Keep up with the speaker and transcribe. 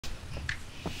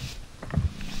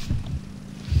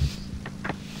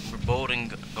bold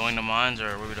and going to mines,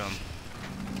 or what are we doing?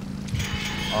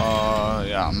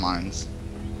 Yeah, mines.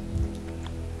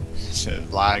 Shit,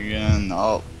 lagging.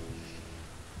 Oh.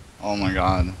 Oh my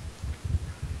god.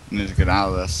 I need to get out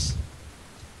of this.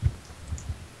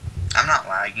 I'm not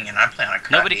lagging, and I play on a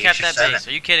crappy Nobody capped that base.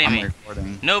 Are you kidding I'm me?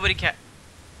 recording. Nobody capped.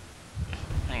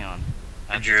 Hang on.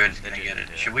 The druid's gonna get it.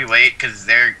 Should we wait? Cause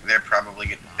they're probably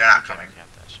they're not coming.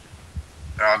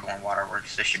 They're all going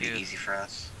waterworks. This should be easy for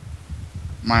us.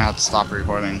 Might have to stop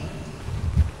recording.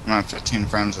 I'm at 15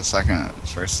 frames a second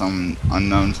for some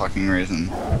unknown fucking reason.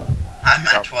 I'm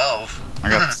at 12. I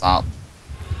gotta stop.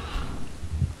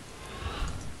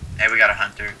 Hey, we got a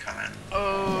hunter coming.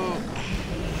 Oh.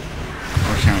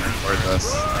 I can't record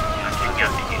this. I'm taking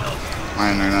out the heals.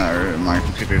 My internet or my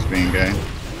computer's being gay.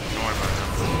 Don't worry about it.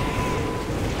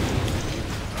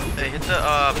 Hey, hit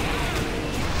the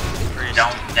priest.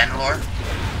 Denlore?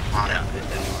 On it. Hit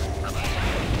Denlore.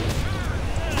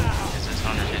 This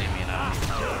hunter's hitting me now.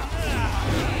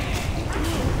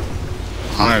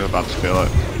 Hunter's about to feel it.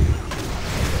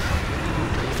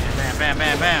 Bam, bam,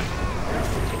 bam, bam.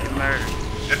 Get murdered.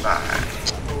 Goodbye.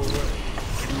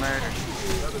 Get murdered.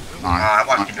 I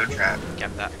walked into a trap.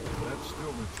 Kept that.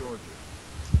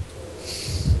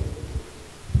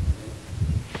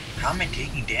 How am I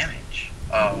taking damage?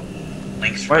 Oh,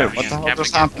 Link's Wait, rushing. what the hell Cap just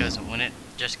again, happened? because when it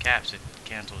just caps, it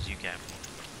cancels you capping.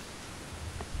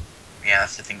 Yeah,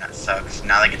 that's the thing that sucks.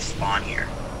 Now they can spawn here.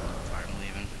 Alright, I'm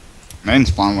leaving. Main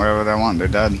spawn wherever they want, they're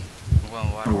dead. Well,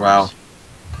 water Wow.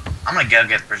 I'm gonna go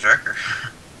get Berserker.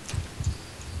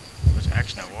 Which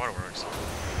actually not waterworks.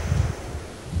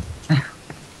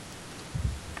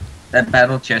 That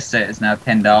battle chest set is now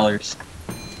 $10.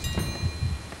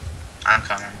 I'm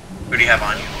coming. Who do you have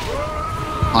on you?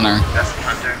 Hunter. That's the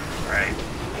hunter. Right.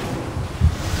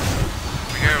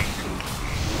 Over here.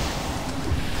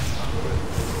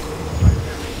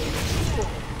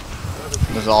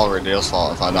 This is all Redeal's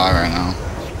fault if I die right now.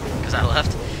 Because I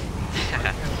left.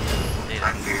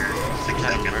 I'm here. 6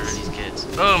 Trying to murder seconds. these kids.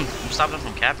 Boom! I'm stopping them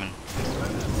from capping.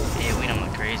 Yeah, we them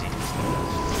like crazy.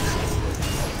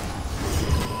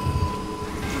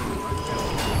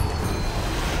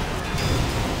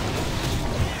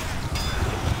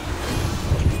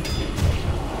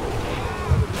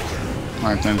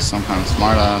 I think some kind of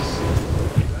smart ass.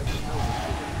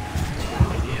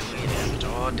 Yeah, we get damage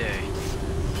all day.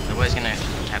 Nobody's gonna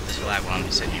cap this flag while I'm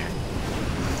just sitting here.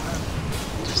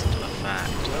 Just a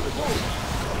fact.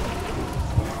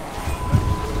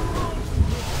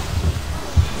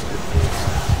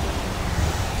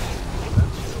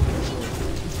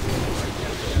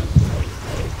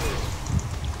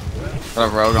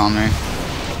 Got a rogue on me. I'm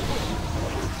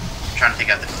trying to take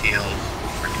out the seal.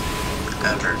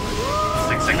 Forever.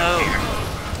 6 seconds No. here.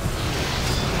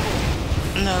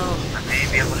 No. I may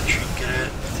be able to trinket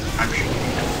it. I'm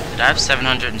trinketing it. Dude, I have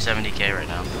 770k right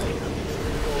now.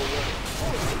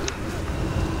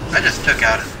 I just took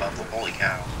out his bubble. Holy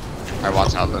cow. Alright,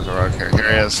 watch out, there's a rogue here.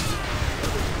 Here he is.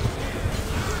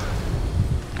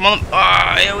 Come on.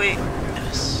 Ah, AoE.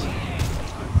 Yes.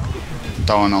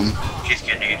 Throwing him. She's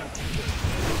getting you.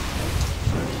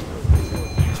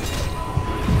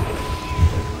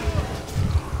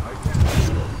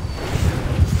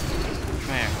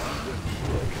 Come here.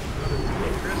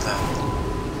 So,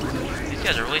 These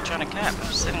guys are really trying to cap.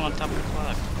 I'm sitting on top of the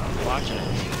flag. I'm watching it.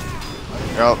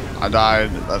 Yep, I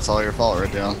died. That's all your fault,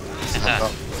 Redeal.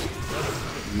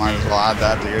 Might as well add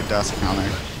that to your death counter.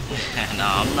 No,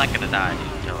 I'm not gonna die,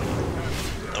 dude. Kill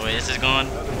him. The way this is going,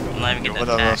 I'm not even getting What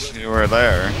attacked. if you were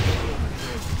there?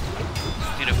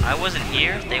 Dude, if I wasn't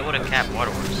here, they would have capped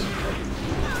waterworks.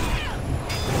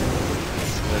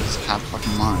 They just cap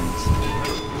fucking mines.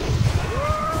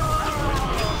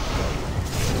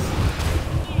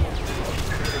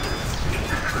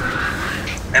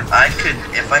 if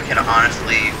I could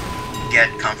honestly get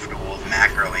comfortable with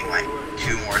macroing like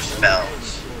 2 more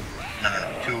spells, no,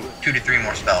 2 to 3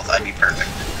 more spells, I'd be perfect.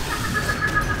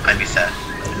 I'd be set.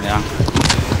 Yeah.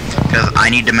 Because I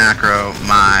need to macro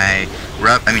my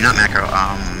not macro,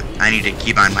 I need to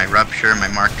keep on my rupture, my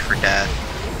marked for death,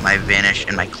 my vanish,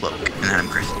 and my cloak, and then I'm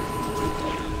Christy.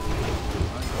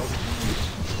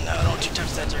 No, don't you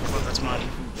touch that Zerkabot, that's mine.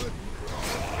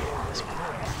 This one.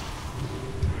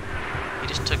 He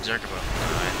just took Zerkabot.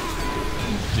 Alright.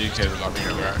 DK's about to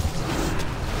go back.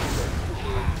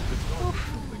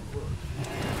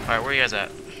 Alright, where you guys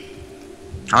at?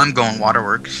 I'm going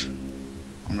waterworks.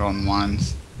 I'm going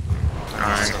mines.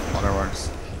 Alright, Waterworks.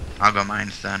 I'll go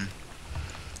mines then.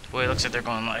 Boy, it looks like they're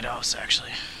going lighthouse,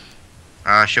 actually.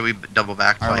 Should we double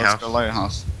back to Alright, let's lighthouse? go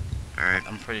lighthouse. Alright.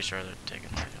 I'm pretty sure they're taking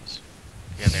lighthouse.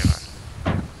 Yeah, they are.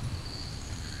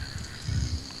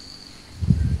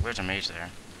 Where's a mage there?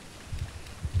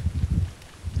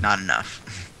 Not enough.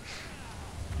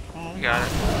 Oh, we got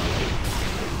it.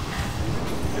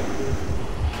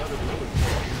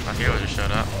 My hero just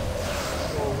showed up.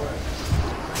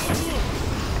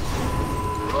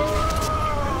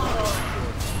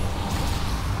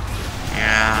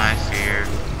 Yeah, I see her.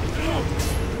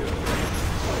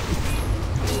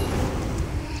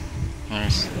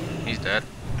 Nice. He's dead.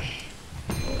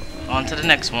 On to the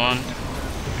next one.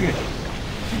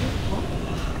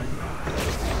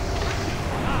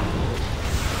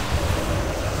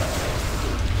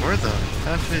 Where the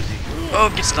F is he? Oh,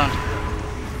 get stunned.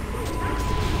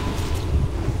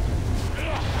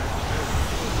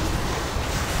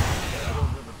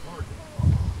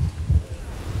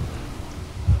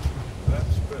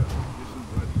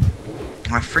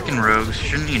 My freaking rogues,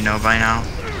 shouldn't you know by now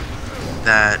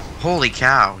that, holy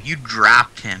cow, you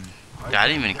dropped him. Yeah, I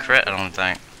didn't even crit, I don't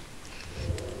think.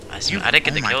 I didn't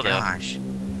get the kill, Oh my gosh.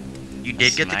 You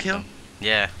did get the smacked kill? him.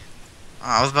 Yeah. Oh,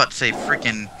 I was about to say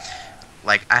freaking,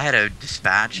 like, I had a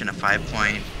dispatch and a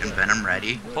 5-point envenom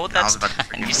ready. Hold and I that was about to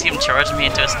stun. You see him charging me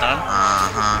into a stun?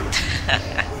 Uh-huh.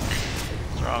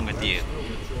 What's wrong with you?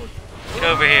 Get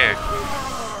over here.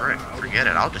 Frick, forget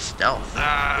it, I'll just stealth.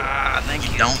 Ah,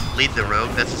 thank you. Don't lead the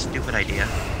rogue, that's a stupid idea.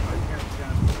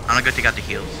 I'm gonna go take out the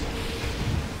heals.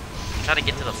 Try to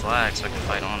get to the flag so I can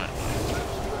fight on it.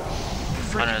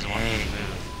 Hunter doesn't want Hey. to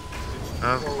move.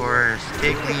 Of course,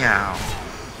 take me out.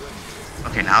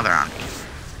 Okay, now they're on me.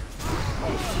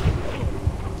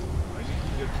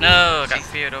 No, I got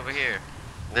feared over here.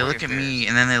 They look at me,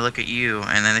 and then they look at you,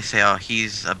 and then they say, oh,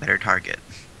 he's a better target.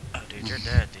 Oh, dude, you're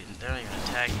dead, dude. They're not even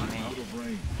attacking me.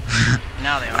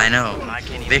 Now they are. I know. I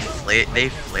can't They even.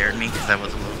 flared me because I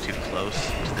was a little too close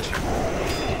to the circle.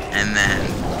 And then,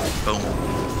 boom.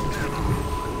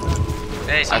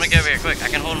 Hey, somebody get over here quick. I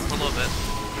can hold him for a little bit.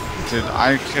 Dude,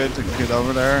 I could get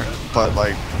over there, but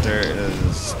like there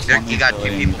is 20 You got two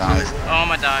billion people guys. coming. Oh, I'm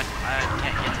gonna die. I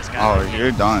can't get this guy. Oh,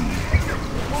 you're done.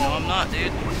 No, I'm not,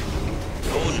 dude.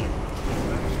 Golden.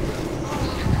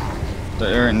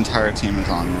 Their entire team is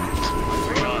on you.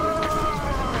 Bring it on.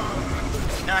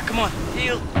 Ah, come on.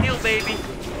 Heal. Heal, baby.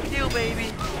 Heal,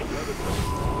 baby.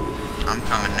 I'm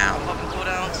coming now. Fucking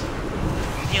cooldowns.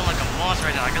 I'm healing like a monster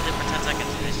right now. I gotta live for 10 seconds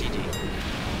in this GG.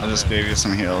 I just gave you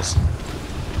some heals.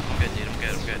 I'm good, dude. I'm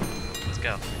good. I'm good. Let's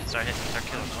go. Start hitting. Start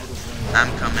killing. I'm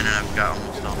coming, and I've got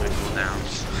almost all my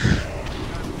cooldowns.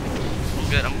 I'm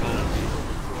good. I'm cool.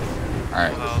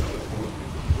 Alright.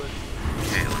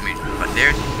 Okay, let me. But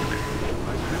there's the healer.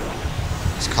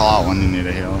 Just call out when you need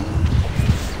a heal.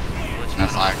 And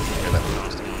if I can get it.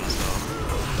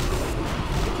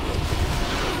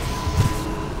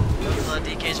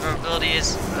 DK's vulnerability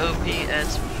is OP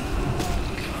as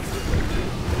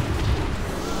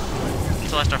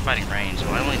until I start fighting range. So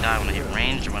I only die when I hit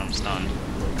range or when I'm stunned.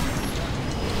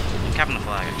 I'm capping the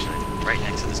flag actually, right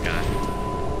next to this guy.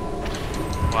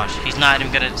 Watch, he's not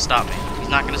even gonna stop me. He's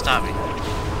not gonna stop me.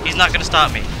 He's not gonna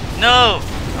stop me. No!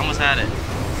 I almost had it.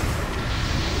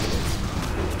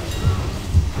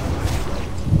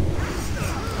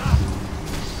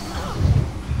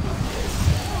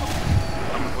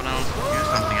 Do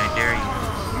something, I dare you.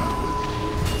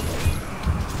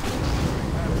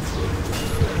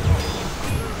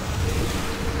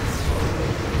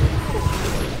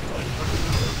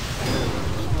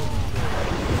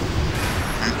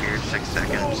 I'm here, 6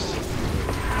 seconds.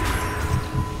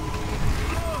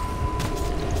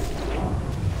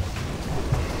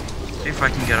 See if I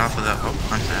can get off of the. Oh,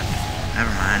 I'm sad.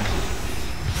 Never mind.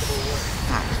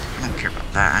 Oh, I don't care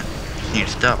about that. Just need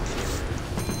stealth.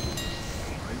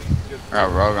 I got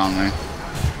a rogue on me.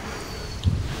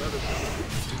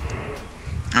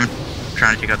 I'm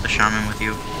trying to take out the shaman with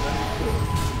you.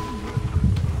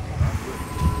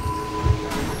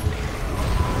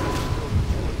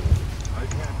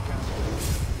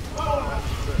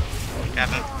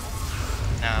 Captain.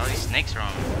 No, all these snakes are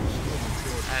on me.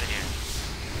 Out of here.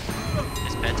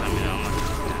 It's bedtime, you know.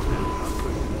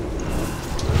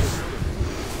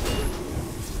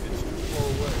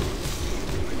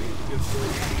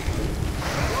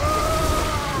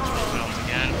 I'm not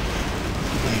again.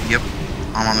 Yep.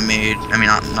 I'm on the mage. I mean,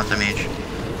 not the mage.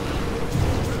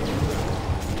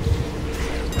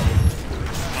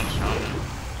 I'm strong.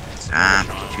 It's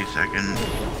 2 seconds.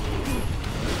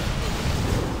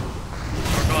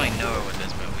 We're going nowhere with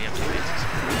this, but we have to wait.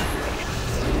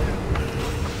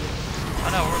 Oh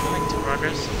no, we're making some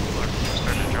progress. We're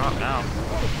starting to drop now.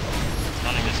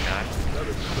 Stunning this guy.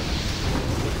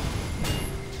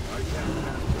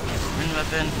 Wind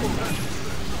weapon.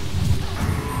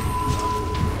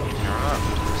 Getting her up.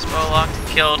 Spell locked,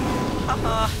 killed.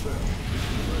 Haha.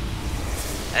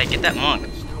 Hey, get that monk.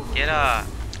 Get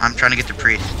I'm trying to get the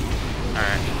priest.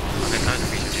 Alright. Okay, that was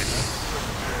a piece of shit.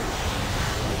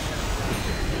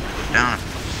 Down.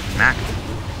 Mac.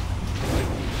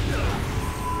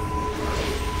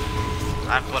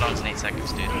 I've put on in 8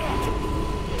 seconds, dude.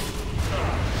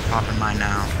 Popping mine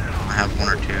now. I have one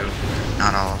or two.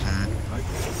 Not all of them.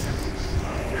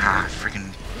 Ah,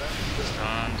 freaking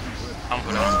Stunned. I'm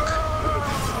going monk.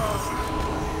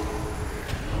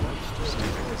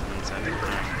 Stupid because I'm inside the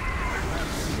corner.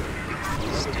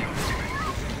 Stupid.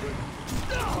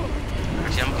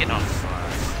 Actually, I'm getting on fire.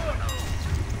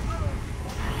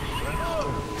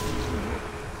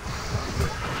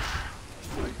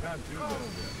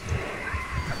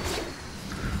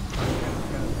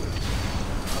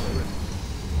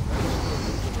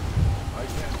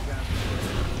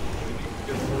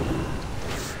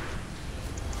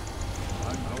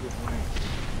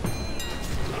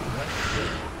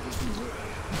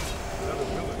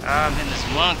 I'm hitting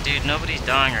this monk, dude. Nobody's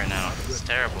dying right now. It's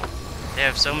terrible. They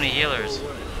have so many healers.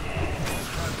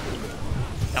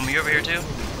 You over here too?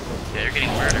 Yeah, you're getting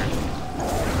murdered.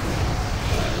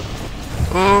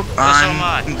 Oh, so am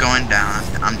I. I'm going down.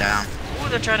 I'm down. Ooh,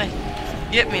 they're trying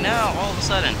to get me now, all of a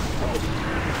sudden.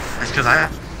 That's because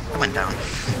I went down.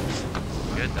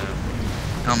 Good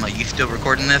though. Elma, you still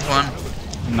recording this one?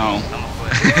 No. I'm gonna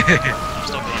quit. I'm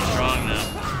still going strong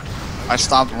though. I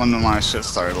stopped when my shit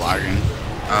started lagging.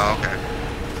 Oh, okay.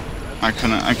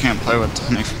 I can't play with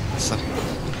 20. So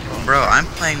Bro, I'm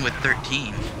playing with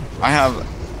 13. I have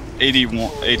 81,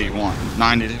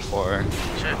 94.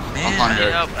 Shit. Man, I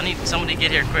need help. I need somebody to get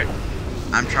here quick.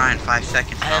 I'm trying 5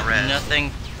 seconds I now, have red.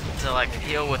 nothing to like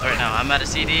heal with right now. I'm out of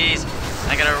CDs.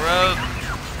 I got a rogue,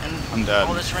 and I'm dead.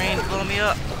 all this rain blowing me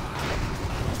up.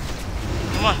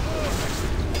 Come on,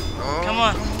 Oh, come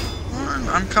on.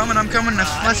 I'm coming. The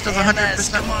flesh does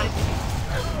 100%. Come on.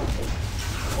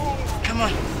 Come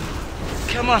on.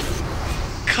 Come on.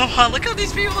 Come on. Look how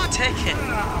these people are taking.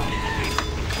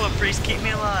 Come on, priest, keep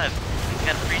me alive.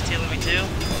 Got a priest healing me too.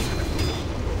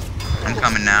 I'm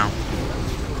coming now.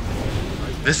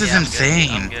 This is Yeah,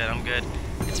 insane. I'm good.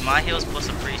 It's my heals plus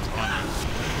a priest on me.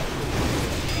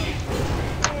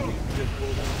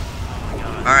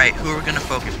 Alright, who are we gonna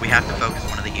focus? We have to focus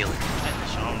one of the healers. I'm the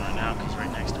shaman right now because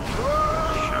right next to me.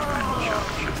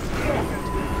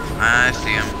 I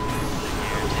see him.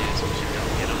 Here it is. We should go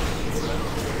get him.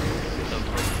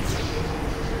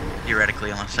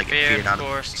 Theoretically, unless I get Fear, feared out of of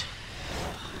course.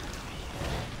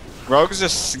 Rogues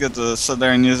just get to sit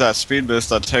there and use that speed boost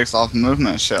that takes off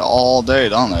movement shit all day,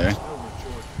 don't they?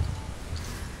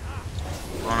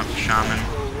 blowing up the shaman.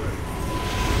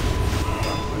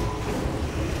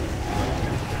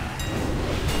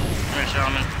 Come here,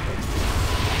 shaman.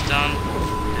 He's done.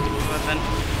 Hit the blue weapon.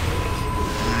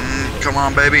 Come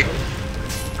on, baby.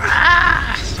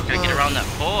 Ah! Still gotta get around that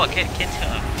pole. I can't get to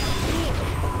him.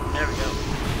 There we go.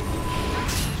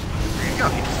 There you go.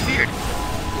 He disappeared.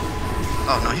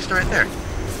 Oh no, he's still right there.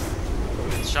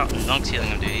 Shot Dunk's healing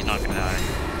him, dude. He's not gonna die.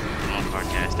 I'm on card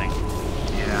casting.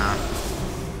 Yeah.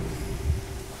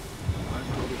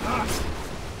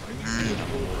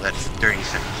 That's 30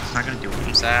 seconds. It's not gonna do I'm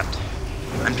it. sapped.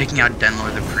 I'm picking out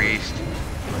Denlor the priest.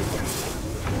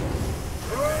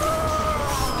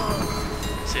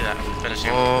 See that? I'm finishing.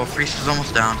 Oh, priest is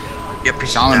almost down. Yep,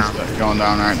 priest is Shaman's down. going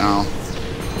down right now.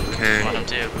 Okay. I'm on him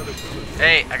too.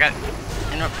 Hey, I got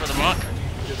interrupt for the monk.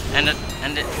 End it,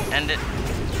 end it, end it.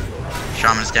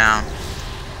 Shaman's down.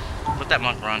 Let that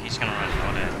monk run. He's gonna run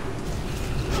all day.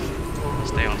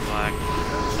 Stay on flag.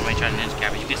 Somebody try to ninja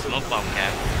cap it. You can smoke bomb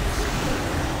cap.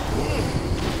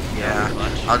 Yeah.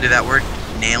 Clutch. I'll do that. We're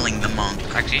nailing the monk.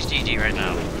 Actually, it's GG right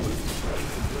now.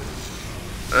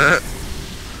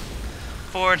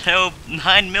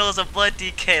 9 mils of blood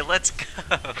DK. Let's go.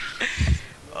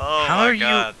 Oh How my are you-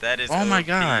 god, that is Oh my OP.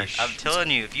 gosh. I'm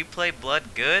telling you, if you play blood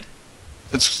good,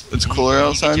 It's cooler you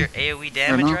outside. get your AoE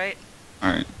damage now? right,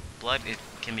 Alright. blood it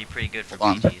can be pretty good for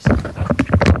Hold on. BGs.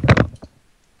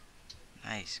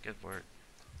 Nice, good work.